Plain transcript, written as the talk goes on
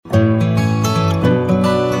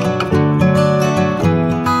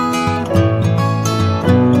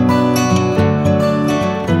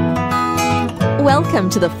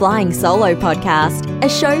to the Flying Solo podcast, a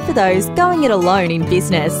show for those going it alone in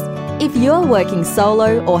business. If you're working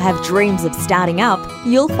solo or have dreams of starting up,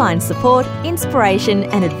 you'll find support, inspiration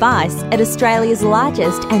and advice at Australia's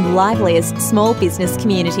largest and liveliest small business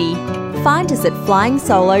community. Find us at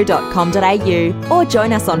flyingsolo.com.au or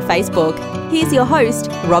join us on Facebook. Here's your host,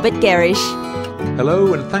 Robert Gerrish.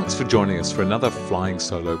 Hello and thanks for joining us for another Flying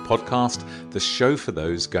Solo podcast, the show for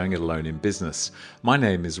those going it alone in business. My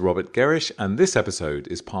name is Robert Gerrish and this episode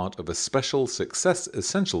is part of a special Success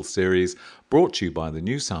Essentials series brought to you by the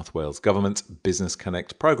New South Wales Government's Business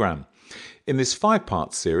Connect programme. In this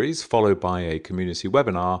 5-part series, followed by a community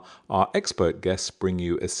webinar, our expert guests bring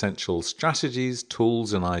you essential strategies,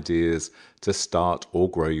 tools and ideas to start or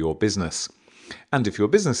grow your business. And if your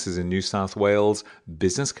business is in New South Wales,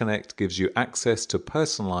 Business Connect gives you access to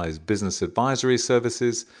personalised business advisory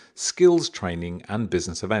services, skills training and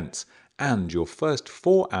business events. And your first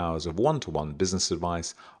 4 hours of one-to-one business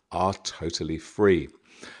advice are totally free.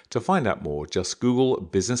 To find out more, just Google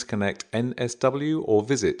Business Connect NSW or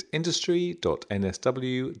visit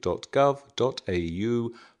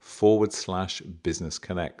industry.nsw.gov.au/Business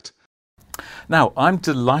Connect. Now, I'm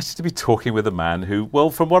delighted to be talking with a man who, well,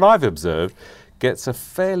 from what I've observed, gets a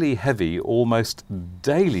fairly heavy, almost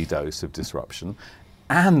daily dose of disruption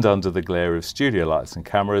and under the glare of studio lights and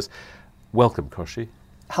cameras. Welcome, Kochie.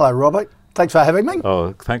 Hello, Robert. Thanks for having me.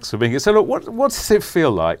 Oh, thanks for being here. So, look, what does it feel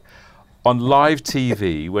like on live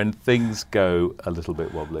TV when things go a little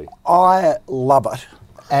bit wobbly? I love it,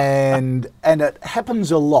 and it happens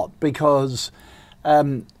a lot because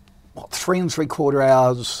 3 3/4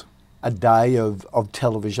 hours a day of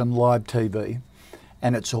television, live TV,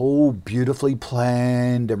 and it's all beautifully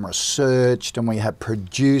planned and researched, and we have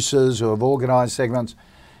producers who have organised segments,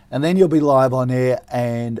 and then you'll be live on air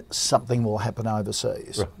and something will happen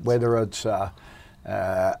overseas, right. Whether it's a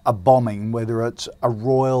bombing, whether it's a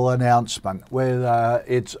royal announcement, whether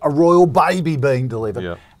it's a royal baby being delivered,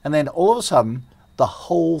 yeah. And then all of a sudden the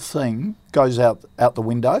whole thing goes out the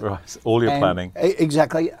window. Right, all your planning.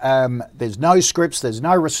 Exactly. There's no scripts, there's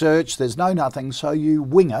no research, there's no nothing, so you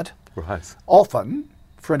wing it. Right. Often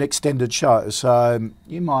for an extended show. So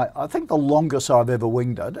I think the longest I've ever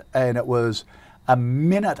winged it, and it was a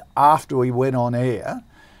minute after we went on air,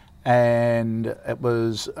 and it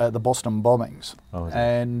was the Boston bombings. Oh,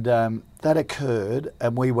 and that occurred,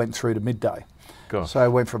 and we went through to midday. Gosh. So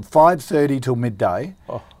it went from 5:30 till midday,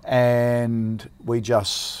 and we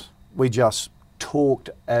just talked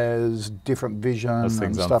as different visions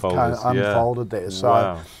and stuff unfolded there. So,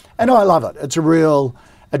 wow. And I love it. It's a real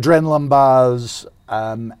adrenaline buzz,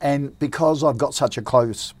 and because I've got such a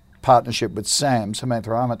close partnership with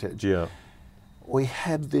Samantha Armitage, yeah. We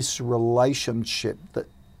have this relationship that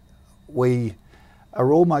we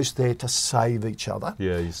are almost there to save each other.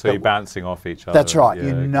 Yeah, so you're bouncing off each other. That's right. Yeah,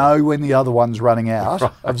 you know when the other one's running out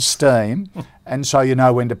of steam, and so you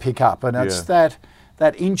know when to pick up. And it's that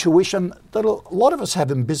intuition that a lot of us have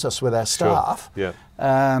in business with our staff. Sure.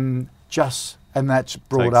 Yeah. And that's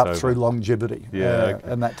brought up through longevity. Yeah,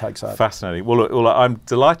 and that takes over. Fascinating. Well, look, I'm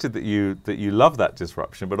delighted that you love that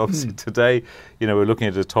disruption. But obviously today, we're looking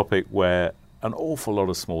at a topic where an awful lot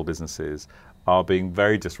of small businesses are being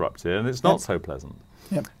very disrupted, and it's not so pleasant.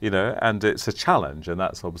 Yep. And it's a challenge, and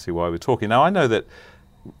that's obviously why we're talking. Now, I know that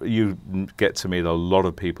you get to meet a lot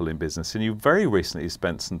of people in business, and you very recently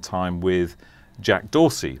spent some time with Jack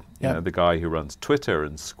Dorsey, the guy who runs Twitter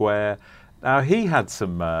and Square. Now, he had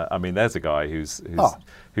some, there's a guy who's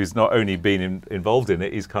not only been involved in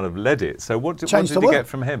it, he's kind of led it. So what did you get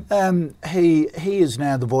from him? He is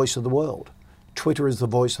now the voice of the world. Twitter is the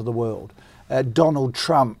voice of the world. Donald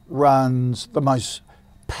Trump runs the most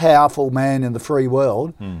powerful man in the free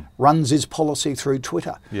world, runs his policy through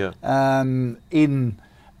Twitter. Yeah. In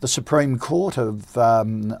the Supreme Court of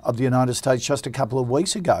the United States just a couple of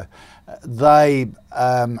weeks ago, they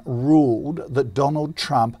ruled that Donald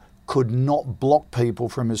Trump could not block people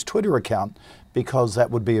from his Twitter account because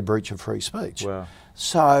that would be a breach of free speech. Wow.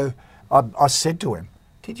 So I said to him,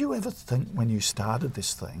 did you ever think when you started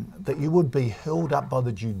this thing that you would be held up by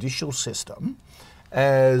the judicial system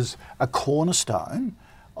as a cornerstone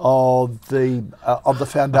of the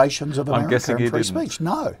foundations of America and free speech?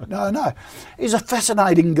 No. He's a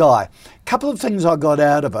fascinating guy. A couple of things I got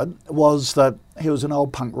out of it was that he was an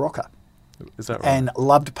old punk rocker. Is that right? And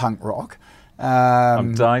loved punk rock.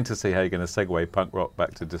 I'm dying to see how you're going to segue punk rock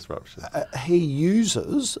back to disruption. He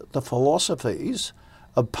uses the philosophies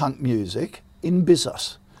of punk music in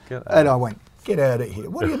business. And I went, get out of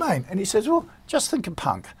here. What do you mean? And he says, well, just think of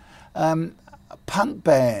punk. Punk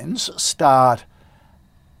bands start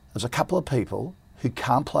as a couple of people who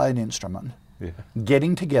can't play an instrument,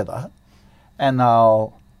 getting together and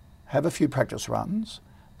they'll have a few practice runs.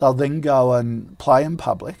 They'll then go and play in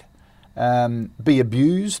public, be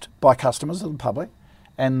abused by customers of the public,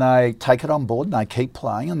 and they take it on board and they keep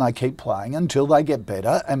playing until they get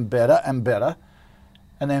better and better and better.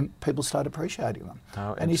 And then people start appreciating them.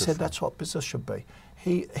 Oh, and he said that's what business should be.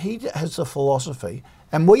 He has a philosophy,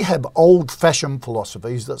 and we have old-fashioned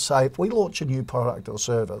philosophies that say if we launch a new product or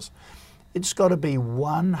service, it's got to be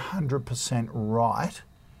 100% right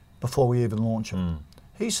before we even launch it.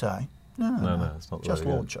 He's saying, no, it's not just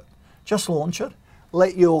really launch it. Just launch it.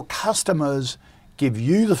 Let your customers give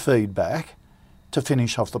you the feedback to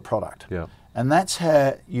finish off the product. Yeah. And that's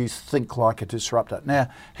how you think like a disruptor. Now,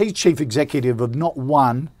 he's chief executive of not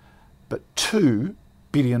one, but 2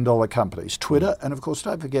 billion-dollar companies, Twitter, and of course,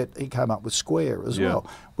 don't forget, he came up with Square as well,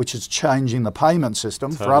 which is changing the payment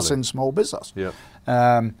system for us in small business.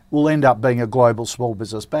 Will end up being a global small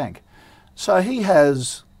business bank. So he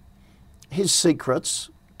has his secrets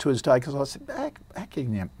to his day, because I said, how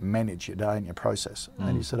can you manage your day and your process?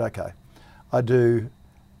 And he said, okay, I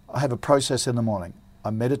have a process in the morning. I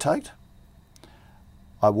meditate,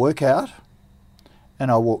 I work out,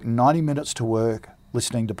 and I walk 90 minutes to work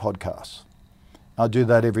listening to podcasts. I do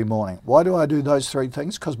that every morning. Why do I do those 3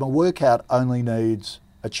 things? Because my workout only needs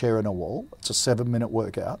a chair and a wall. It's a 7-minute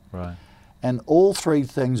workout. Right. And all 3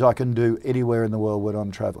 things I can do anywhere in the world when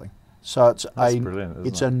I'm travelling. So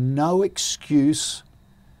it's a no excuse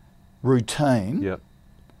routine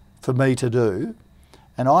for me to do.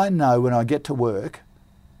 And I know when I get to work,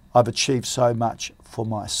 I've achieved so much for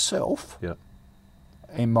myself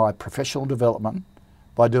in my professional development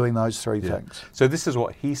by doing those 3 things. So this is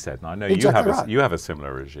what he said, and I know Exactly you have a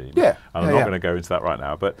similar regime. Yeah. And I'm not going to go into that right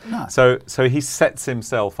now, but so he sets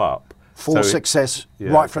himself up for success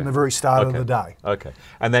from the very start of the day. Okay.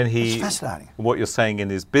 And then it's fascinating. What you're saying in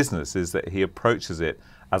his business is that he approaches it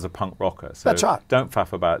as a punk rocker. So that's right. Don't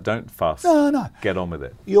faff about, don't fuss. No. Get on with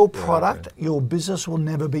it. Your product, your business will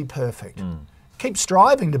never be perfect. Keep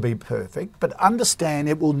striving to be perfect, but understand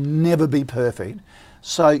it will never be perfect.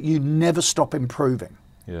 So you never stop improving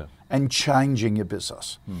and changing your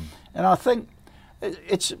business. And I think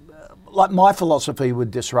it's like my philosophy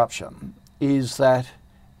with disruption is that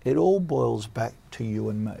it all boils back to you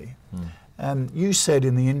and me. You said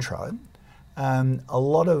in the intro, a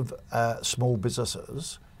lot of small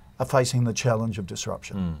businesses are facing the challenge of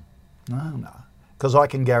disruption. No, because I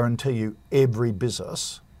can guarantee you every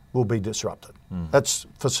business will be disrupted. That's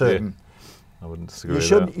for certain. I wouldn't disagree with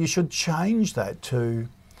that. You should change that to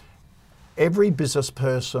every business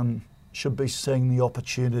person should be seeing the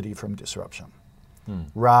opportunity from disruption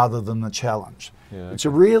rather than the challenge. It's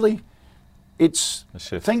a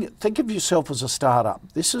shift. Think of yourself as a startup.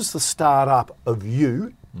 This is the startup of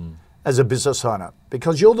you as a business owner,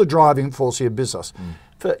 because you're the driving force of your business.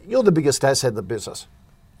 You're the biggest asset of the business.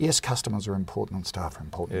 Yes, customers are important and staff are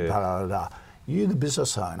important. You, the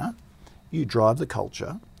business owner, you drive the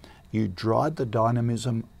culture, you drive the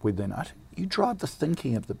dynamism within it, you drive the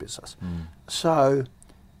thinking of the business. So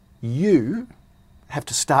you have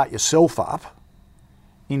to start yourself up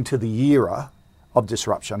into the era of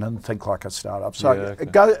disruption and think like a startup. So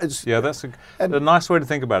that's a nice way to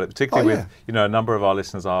think about it, particularly with a number of our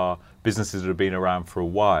listeners are businesses that have been around for a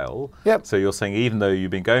while. So you're saying even though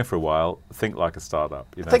you've been going for a while, think like a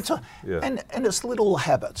startup. Think so. And it's little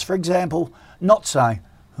habits. For example, not saying,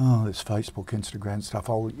 oh, this Facebook, Instagram stuff,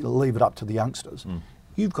 I'll leave it up to the youngsters.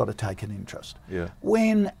 You've got to take an interest.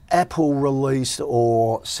 When Apple release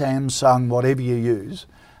or Samsung, whatever you use,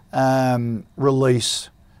 release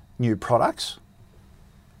new products,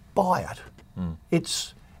 buy it.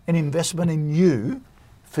 It's an investment in you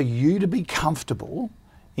for you to be comfortable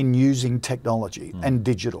in using technology and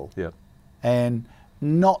digital. And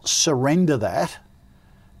not surrender that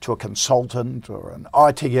to a consultant or an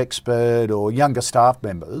IT expert or younger staff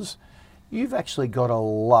members. You've actually got to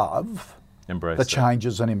love the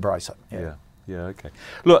changes and embrace it. Okay.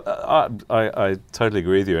 Look, I totally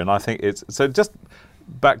agree with you, and I think it's so. Just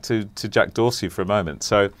back to Jack Dorsey for a moment.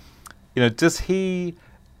 So, does he?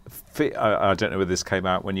 I don't know whether this came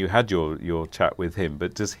out when you had your chat with him,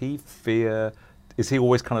 but does he fear? Is he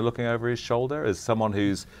always kind of looking over his shoulder as someone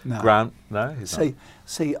who's ground? No, he's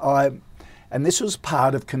not. And this was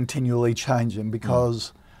part of continually changing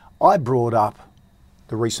because I brought up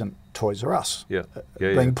the recent Toys R Us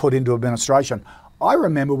being put into administration. I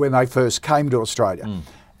remember when they first came to Australia,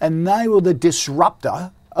 and they were the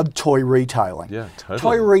disruptor of toy retailing.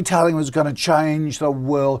 Toy retailing was going to change the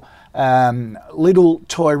world. Little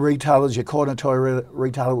toy retailers, your corner toy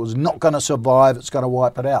retailer, was not going to survive. It's going to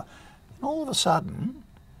wipe it out. And all of a sudden,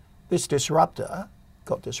 this disruptor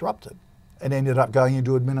got disrupted. it ended up going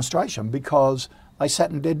into administration because they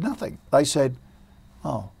sat and did nothing. They said,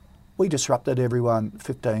 oh, we disrupted everyone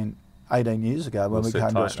 15, 18 years ago when we came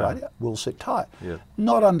to Australia. We'll sit tight. Yeah.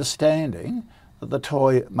 Not understanding that the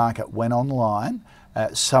toy market went online.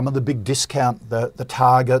 Some of the big discount, the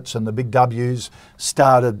Targets and the big W's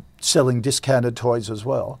started selling discounted toys as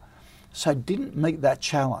well. So didn't meet that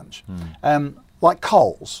challenge. Like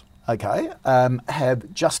Coles, okay,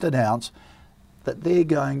 have just announced that they're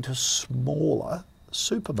going to smaller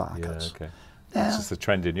supermarkets. Yeah, okay. Now, it's just a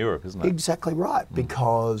trend in Europe, isn't it? Exactly right,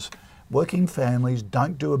 because working families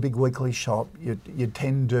don't do a big weekly shop. You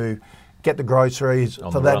tend to get the groceries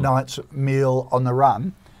for that night's meal on the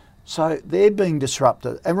run. So they're being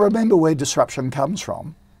disrupted. And remember where disruption comes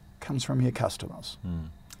from your customers.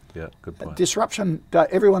 Yeah, good point. Disruption,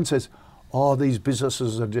 everyone says, oh, these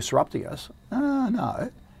businesses are disrupting us. No.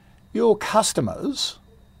 Your customers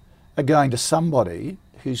are going to somebody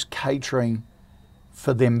who's catering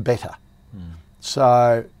for them better.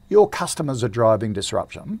 So your customers are driving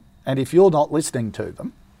disruption, and if you're not listening to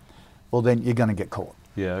them, well, then you're going to get caught.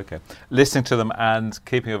 Yeah, okay. Listening to them and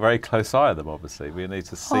keeping a very close eye on them, obviously. We need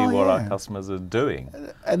to see what our customers are doing.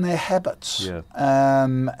 And their habits. Yeah.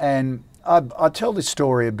 And I tell this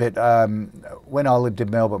story a bit. When I lived in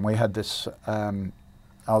Melbourne, we had this, I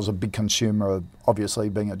was a big consumer of, obviously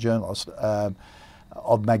being a journalist,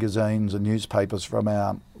 of magazines and newspapers from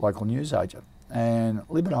our local newsagent. And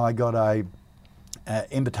Lib and I got a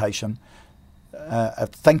invitation, a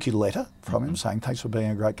thank you letter from him saying, thanks for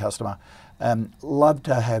being a great customer. Love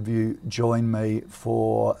to have you join me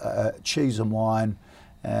for cheese and wine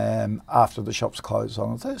after the shops closed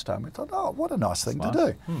on a Thursday. And we thought, oh, what a nice thing to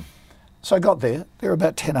do. So I got there. There were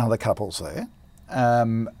about 10 other couples there.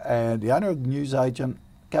 And the owner of the newsagent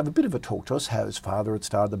gave a bit of a talk to us, how his father had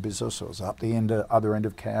started the business. It was up the other end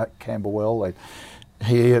of Camberwell.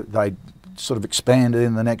 They'd sort of expanded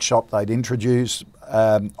in the next shop. They'd introduced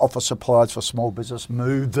office supplies for small business,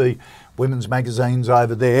 moved the women's magazines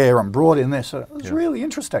over there and brought in this. So it was really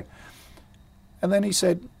interesting. And then he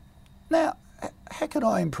said, now, how can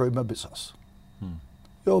I improve my business?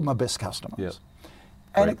 You're my best customers. Yep.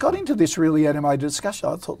 And it got into this really animated discussion.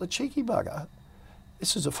 I thought, the cheeky bugger,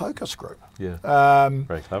 this is a focus group. Yeah,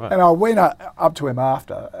 very clever. And I went up to him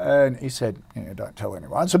after and he said, don't tell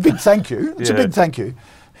anyone. It's a big thank you. It's a big thank you.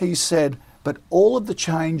 He said, but all of the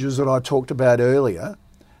changes that I talked about earlier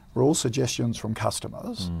were all suggestions from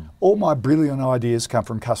customers. All my brilliant ideas come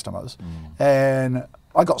from customers. And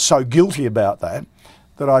I got so guilty about that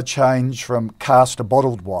I changed from cask to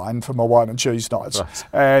bottled wine for my wine and cheese nights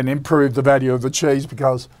and improved the value of the cheese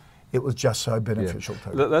because it was just so beneficial to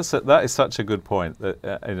them. That is such a good point,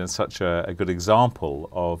 and such a good example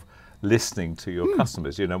of listening to your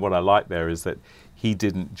customers. What I like there is that he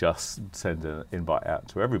didn't just send an invite out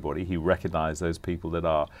to everybody. He recognised those people that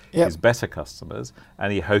are his better customers,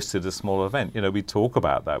 and he hosted a small event. We talk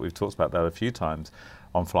about that. We've talked about that a few times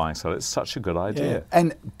on Flying Solo. It's such a good idea.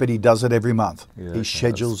 But he does it every month. He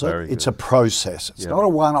schedules it. It's a process. It's not a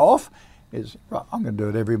one-off. It's, right, I'm going to do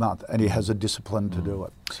it every month. And he has a discipline to do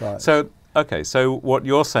it. So what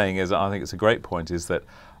you're saying is, I think it's a great point, is that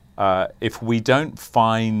if we don't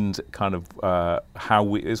find kind of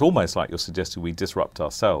how it's almost like you're suggesting we disrupt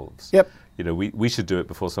ourselves. Yep. We should do it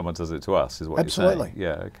before someone does it to us, is what you're saying.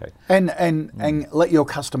 Yeah, okay. And let your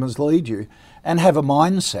customers lead you and have a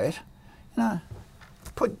mindset,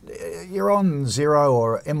 you're on Xero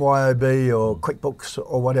or MYOB or QuickBooks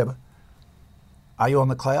or whatever. Are you on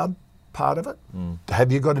the cloud part of it?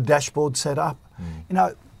 Have you got a dashboard set up?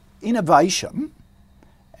 Innovation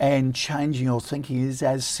and changing your thinking is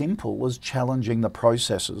as simple as challenging the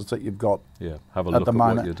processes that you've got have a at look the at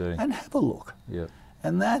moment. what you're doing. And have a look. Yeah.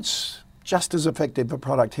 And that's just as effective for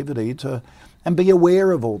productivity and be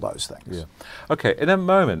aware of all those things. Yeah. Okay, in a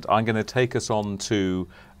moment I'm going to take us on to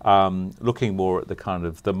looking more at the kind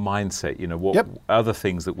of the mindset, what other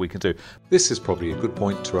things that we can do. This is probably a good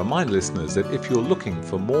point to remind listeners that if you're looking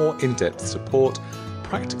for more in-depth support,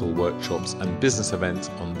 practical workshops and business events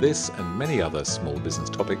on this and many other small business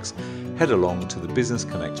topics, head along to the Business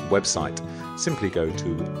Connect website. Simply go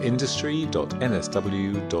to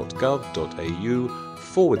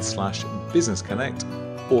industry.nsw.gov.au/Business Connect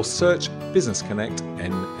or search Business Connect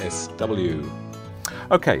NSW.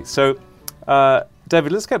 Okay, so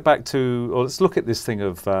David, let's get back to, or let's look at this thing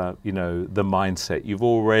of, the mindset. You've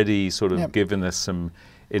already sort of given us some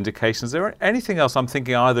indications. Is there anything else? I'm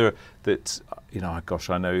thinking either that, I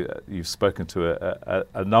know you've spoken to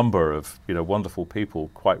a number of, wonderful people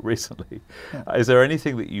quite recently. Is there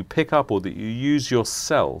anything that you pick up or that you use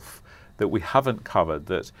yourself that we haven't covered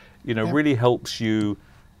that, really helps you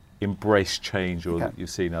embraced change or that you've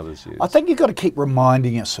seen others use? I think you've got to keep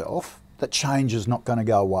reminding yourself that change is not going to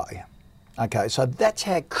go away. Okay, so that's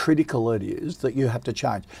how critical it is that you have to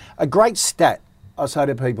change. A great stat, I say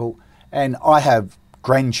to people, and I have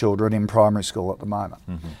grandchildren in primary school at the moment.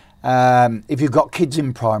 If you've got kids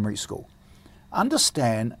in primary school,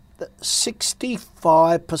 understand that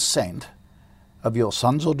 65% of your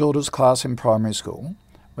sons or daughters' class in primary school,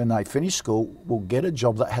 when they finish school, will get a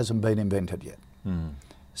job that hasn't been invented yet.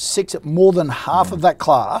 More than half of that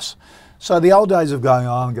class. So the old days of going,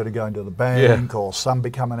 I'm going to go into the bank, or son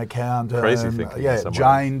become an accountant. Crazy thinking.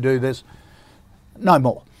 Jane do this. No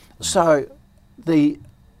more. So the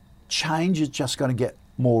change is just going to get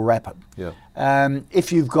more rapid.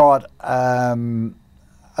 If you've got an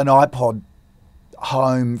iPod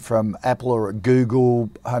home from Apple or a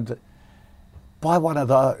Google home, buy one of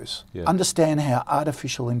those. Understand how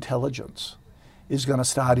artificial intelligence is going to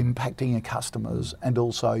start impacting your customers and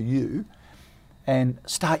also you, and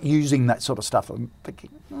start using that sort of stuff. I'm thinking,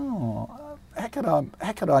 how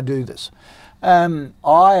could I do this?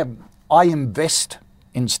 I invest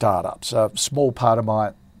in startups, a small part of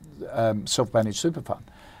my self-managed super fund.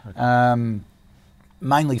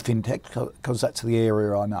 Mainly fintech, because that's the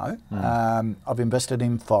area I know. I've invested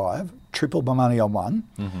in 5, tripled my money on one.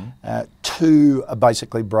 2 are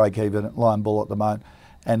basically break even, line ball at the moment,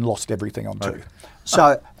 and lost everything on 2.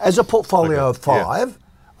 So as a portfolio of 5,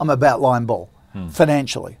 I'm about line ball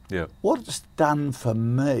financially. What it's done for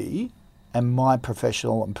me and my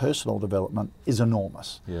professional and personal development is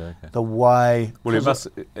enormous. The way... Well, it must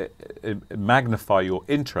magnify your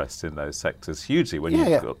interest in those sectors hugely when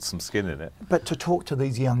you've got some skin in it. But to talk to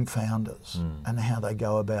these young founders and how they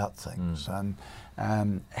go about things and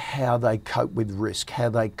how they cope with risk, how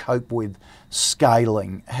they cope with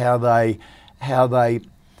scaling, how they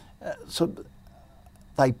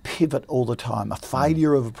they pivot all the time. A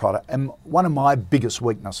failure of a product. And one of my biggest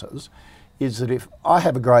weaknesses is that if I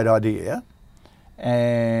have a great idea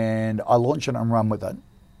and I launch it and run with it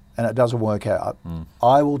and it doesn't work out,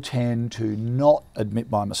 I will tend to not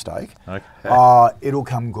admit my mistake. It'll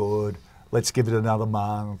come good. Let's give it another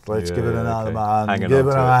month. Let's give it another month.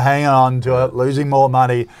 Hang on to it, losing more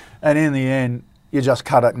money. And in the end, you just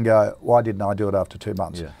cut it and go, why didn't I do it after 2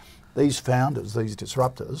 months? These founders, these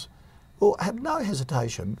disruptors, will have no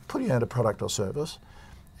hesitation putting out a product or service,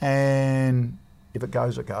 and if it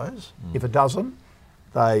goes, it goes. If it doesn't,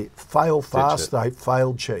 they fail fast, they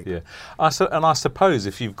fail cheap. And I suppose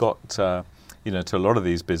if you've got, to a lot of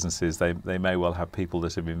these businesses, they may well have people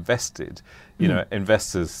that have invested.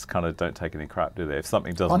 Investors kind of don't take any crap, do they? If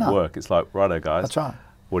something doesn't work, it's like, righto guys, that's right.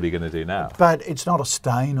 What are you going to do now? But it's not a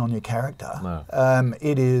stain on your character. No.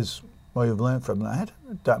 It is, well, you've learned from that.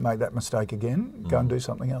 Don't make that mistake again. Go and do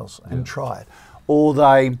something else and try it. Or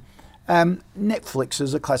Netflix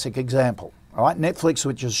is a classic example. All right, Netflix,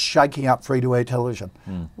 which is shaking up free-to-air television.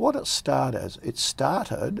 What it started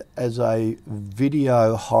as a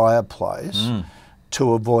video hire place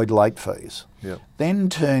to avoid late fees. Then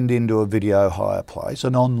turned into a video hire place,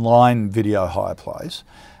 an online video hire place,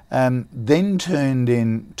 then turned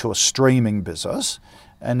into a streaming business,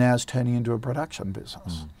 and now it's turning into a production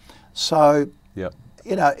business. So,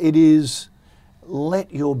 it is,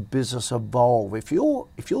 let your business evolve. If you're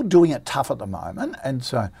doing it tough at the moment, and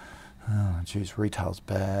so, oh, geez, retail's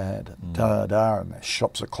bad, and and their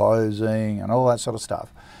shops are closing, and all that sort of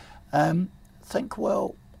stuff. Think,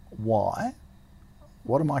 well, why?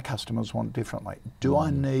 What do my customers want differently? Do I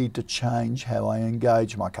need to change how I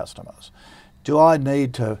engage my customers? Do I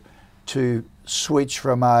need to switch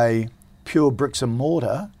from a pure bricks and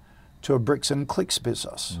mortar to a bricks and clicks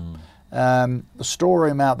business? The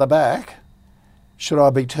storeroom out the back, should I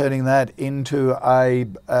be turning that into a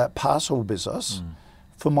parcel business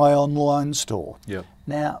for my online store?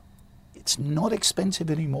 Now, it's not expensive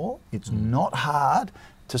anymore. It's not hard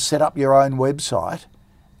to set up your own website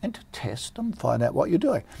and to test and find out what you're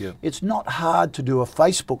doing. It's not hard to do a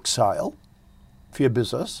Facebook sale for your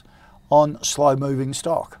business on slow-moving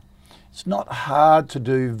stock. It's not hard to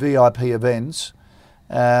do VIP events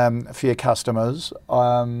for your customers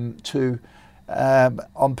on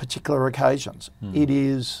particular occasions. It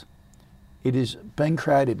is being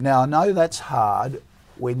creative. Now, I know that's hard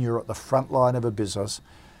when you're at the front line of a business.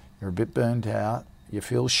 You're a bit burnt out. You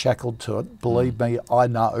feel shackled to it. Believe me, I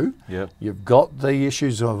know. You've got the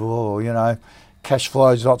issues of, cash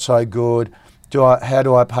flow's not so good. How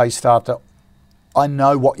do I pay staff? I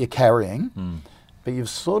know what you're carrying, but you've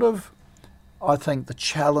sort of, I think the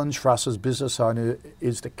challenge for us as business owners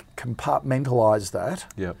is to compartmentalise that.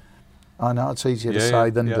 I know it's easier to say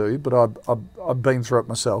than do, but I've been through it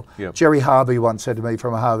myself. Jerry Harvey once said to me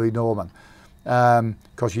from Harvey Norman,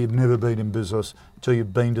 because you've never been in business till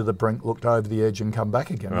you've been to the brink, looked over the edge and come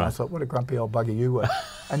back again. Right. And I thought, what a grumpy old bugger you were,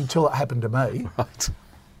 until it happened to me. Right.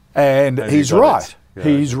 And he's right. Yeah,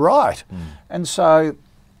 He's right. And so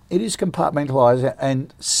it is compartmentalising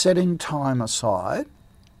and setting time aside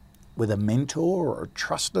with a mentor or a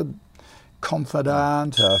trusted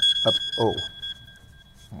confidant.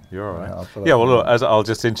 You're all right. Yeah, Well, look, as I'll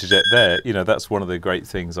just interject there, that's one of the great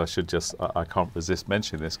things I can't resist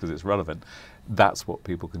mentioning this because it's relevant. That's what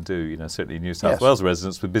people can do, certainly New South Wales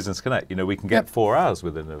residents with Business Connect. We can get 4 hours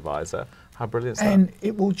with an advisor. How brilliant is that? And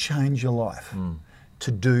it will change your life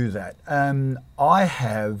to do that. I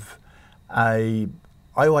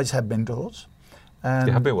always have mentors. You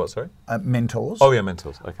have been what, sorry? Mentors. Oh, yeah,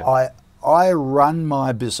 mentors. Okay. I run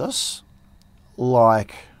my business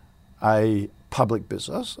like a public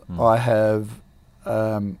business. I have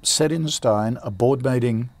set in stone a board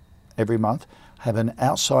meeting every month, have an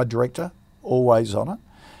outside director always on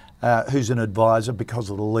it, who's an advisor because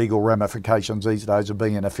of the legal ramifications these days of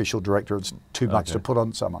being an official director. It's too much to put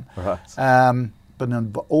on someone. Right.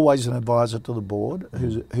 But always an advisor to the board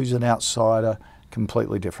who's an outsider,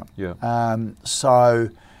 completely different. Yeah. So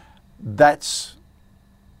that's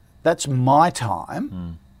my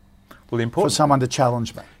time for someone to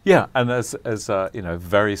challenge me. Yeah, and as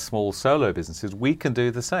very small solo businesses, we can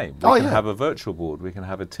do the same. We can have a virtual board. We can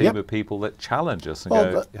have a team of people that challenge us and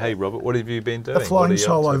go, hey, Robert, what have you been doing? The Flying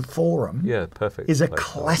Solo Forum is a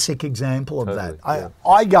classic example of that.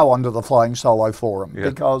 I go onto the Flying Solo Forum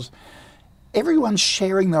because everyone's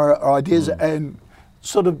sharing their ideas and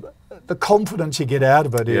sort of the confidence you get out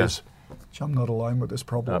of it is, I'm not alone with this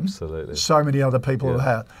problem. Absolutely. So many other people have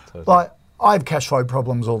had. Totally. Like, I have cash flow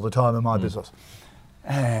problems all the time in my business.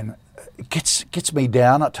 And it gets me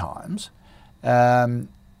down at times. But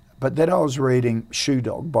then I was reading Shoe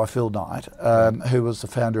Dog by Phil Knight, who was the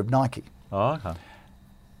founder of Nike. Oh,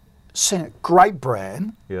 okay. Great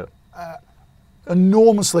brand. Yeah.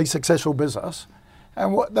 Enormously successful business.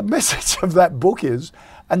 And what the message of that book is,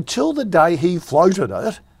 until the day he floated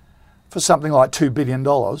it for something like $2 billion,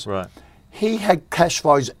 right, he had cash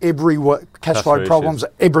flow problems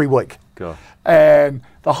every week. Gosh. And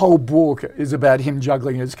the whole book is about him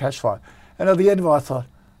juggling his cash flow. And at the end of it, I thought,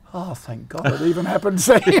 oh, thank God it even happened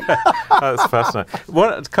to him. That's fascinating.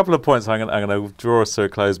 A couple of points I'm going to draw us to a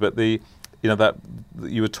close, but that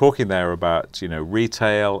you were talking there about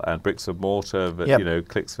retail and bricks and mortar, but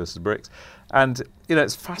clicks versus bricks, and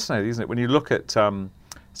it's fascinating, isn't it? When you look at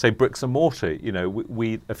say bricks and mortar,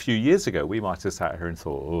 we a few years ago we might have sat here and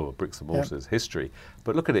thought, oh, bricks and mortar is history,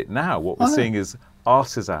 but look at it now. What we're seeing is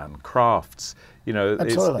artisan crafts.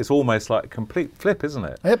 It's almost like a complete flip, isn't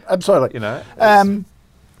it? Yep, absolutely. A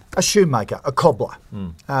shoemaker, a cobbler.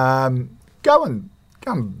 Go and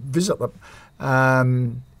visit them.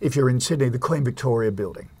 If you're in Sydney, the Queen Victoria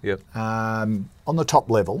building. Yep. On the top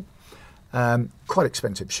level, quite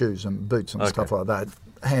expensive shoes and boots and stuff like that.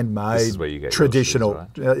 Handmade, this is where you get traditional.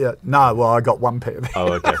 Your shoes, right? No, well, I got one pair.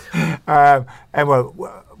 Oh, okay. And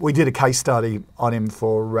we did a case study on him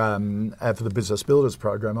for the Business Builders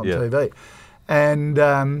program on TV, and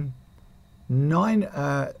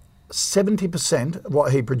 70% of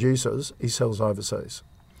what he produces, he sells overseas.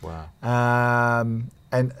 Wow.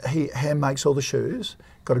 And he hand makes all the shoes.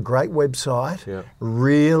 Got a great website. Yeah.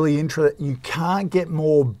 Really interesting. You can't get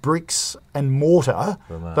more bricks and mortar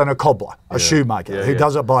than a cobbler, a shoemaker who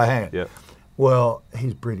does it by hand. Yeah. Well,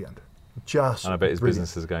 he's brilliant. And I bet his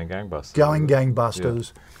business is going gangbusters. Going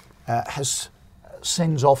gangbusters.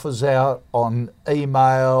 Sends offers out on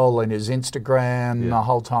email and his Instagram the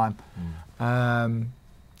whole time.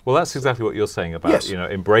 Well, that's exactly what you're saying about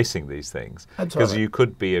embracing these things, because you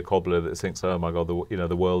could be a cobbler that thinks, oh my God,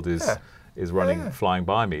 the world is running flying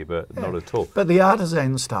by me, but not at all. But the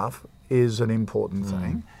artisan stuff is an important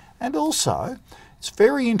thing, and also it's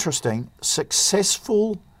very interesting.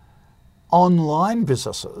 Successful online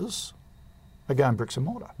businesses are going bricks and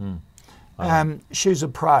mortar. Shoes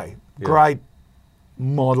of Prey, great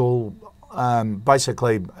model,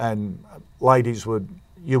 basically, and ladies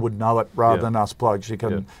you would know it rather than us blokes. You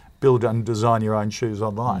can build and design your own shoes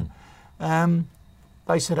online.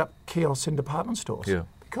 They set up kiosks in department stores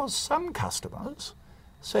because some customers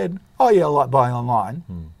said, oh yeah, I like buying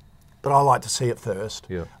online, but I like to see it first,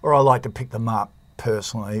 or I like to pick them up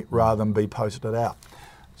personally rather than be posted out.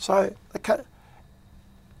 So the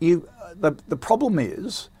problem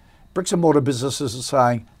is bricks and mortar businesses are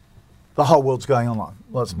saying, the whole world's going online.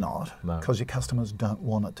 Well, it's not, because your customers don't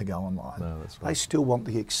want it to go online. No, that's right. They still want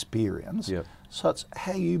the experience. So it's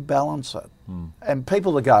how you balance it. And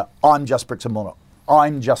people that go, I'm just bricks and mortar,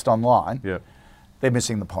 I'm just online, they're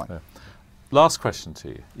missing the point. last question to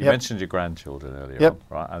you. You Yep. mentioned your grandchildren earlier Yep. on,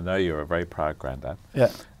 right? I know you're a very proud granddad. Yeah.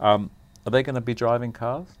 Are they going to be driving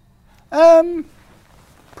cars?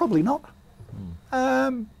 Probably not.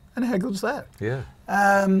 And how good's that? Yeah.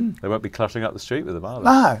 They won't be cluttering up the street with them, are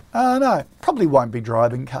they? No. Probably won't be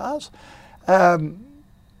driving cars. I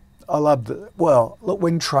loved it. Well, look,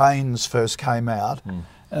 when trains first came out, and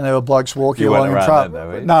there were blokes walking You weren't along in around front. then, though,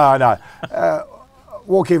 were you? No.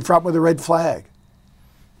 Walking in front with a red flag.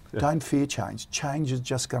 Don't fear change. Change is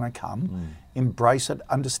just going to come. Embrace it,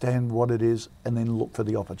 understand what it is, and then look for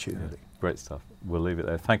the opportunity. Great stuff. We'll leave it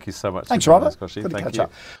there. Thank you so much. Thanks, for joining Robert. us, Kochie. Good to Thank catch you.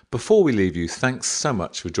 up. Before we leave you, thanks so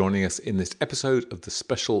much for joining us in this episode of the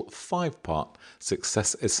special 5-part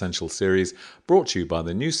Success Essential series brought to you by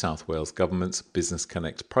the New South Wales Government's Business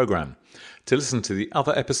Connect programme. To listen to the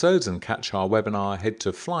other episodes and catch our webinar, head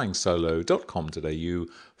to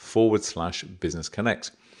flyingsolo.com.au/Business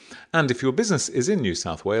Connect. And if your business is in New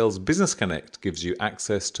South Wales, Business Connect gives you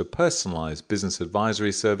access to personalised business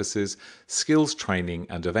advisory services, skills training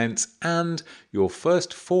and events, and your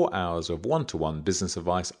first 4 hours of one-to-one business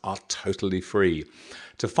advice are totally free.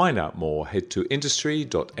 To find out more, head to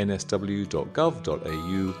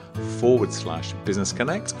industry.nsw.gov.au/Business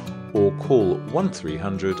Connect or call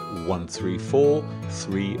 1300 134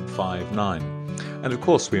 359. And of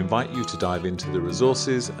course, we invite you to dive into the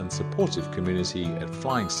resources and supportive community at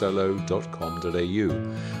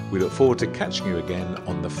flyingsolo.com.au. We look forward to catching you again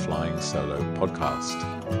on the Flying Solo podcast.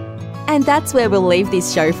 And that's where we'll leave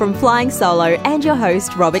this show from Flying Solo and your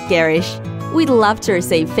host, Robert Gerish. We'd love to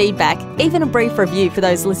receive feedback, even a brief review for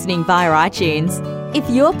those listening via iTunes. If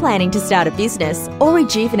you're planning to start a business or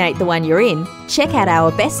rejuvenate the one you're in, check out our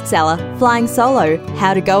bestseller, Flying Solo,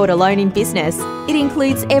 How to Go It Alone in Business. It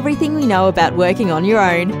includes everything we know about working on your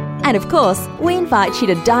own. And of course, we invite you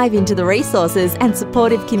to dive into the resources and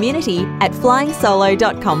supportive community at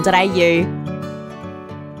flyingsolo.com.au.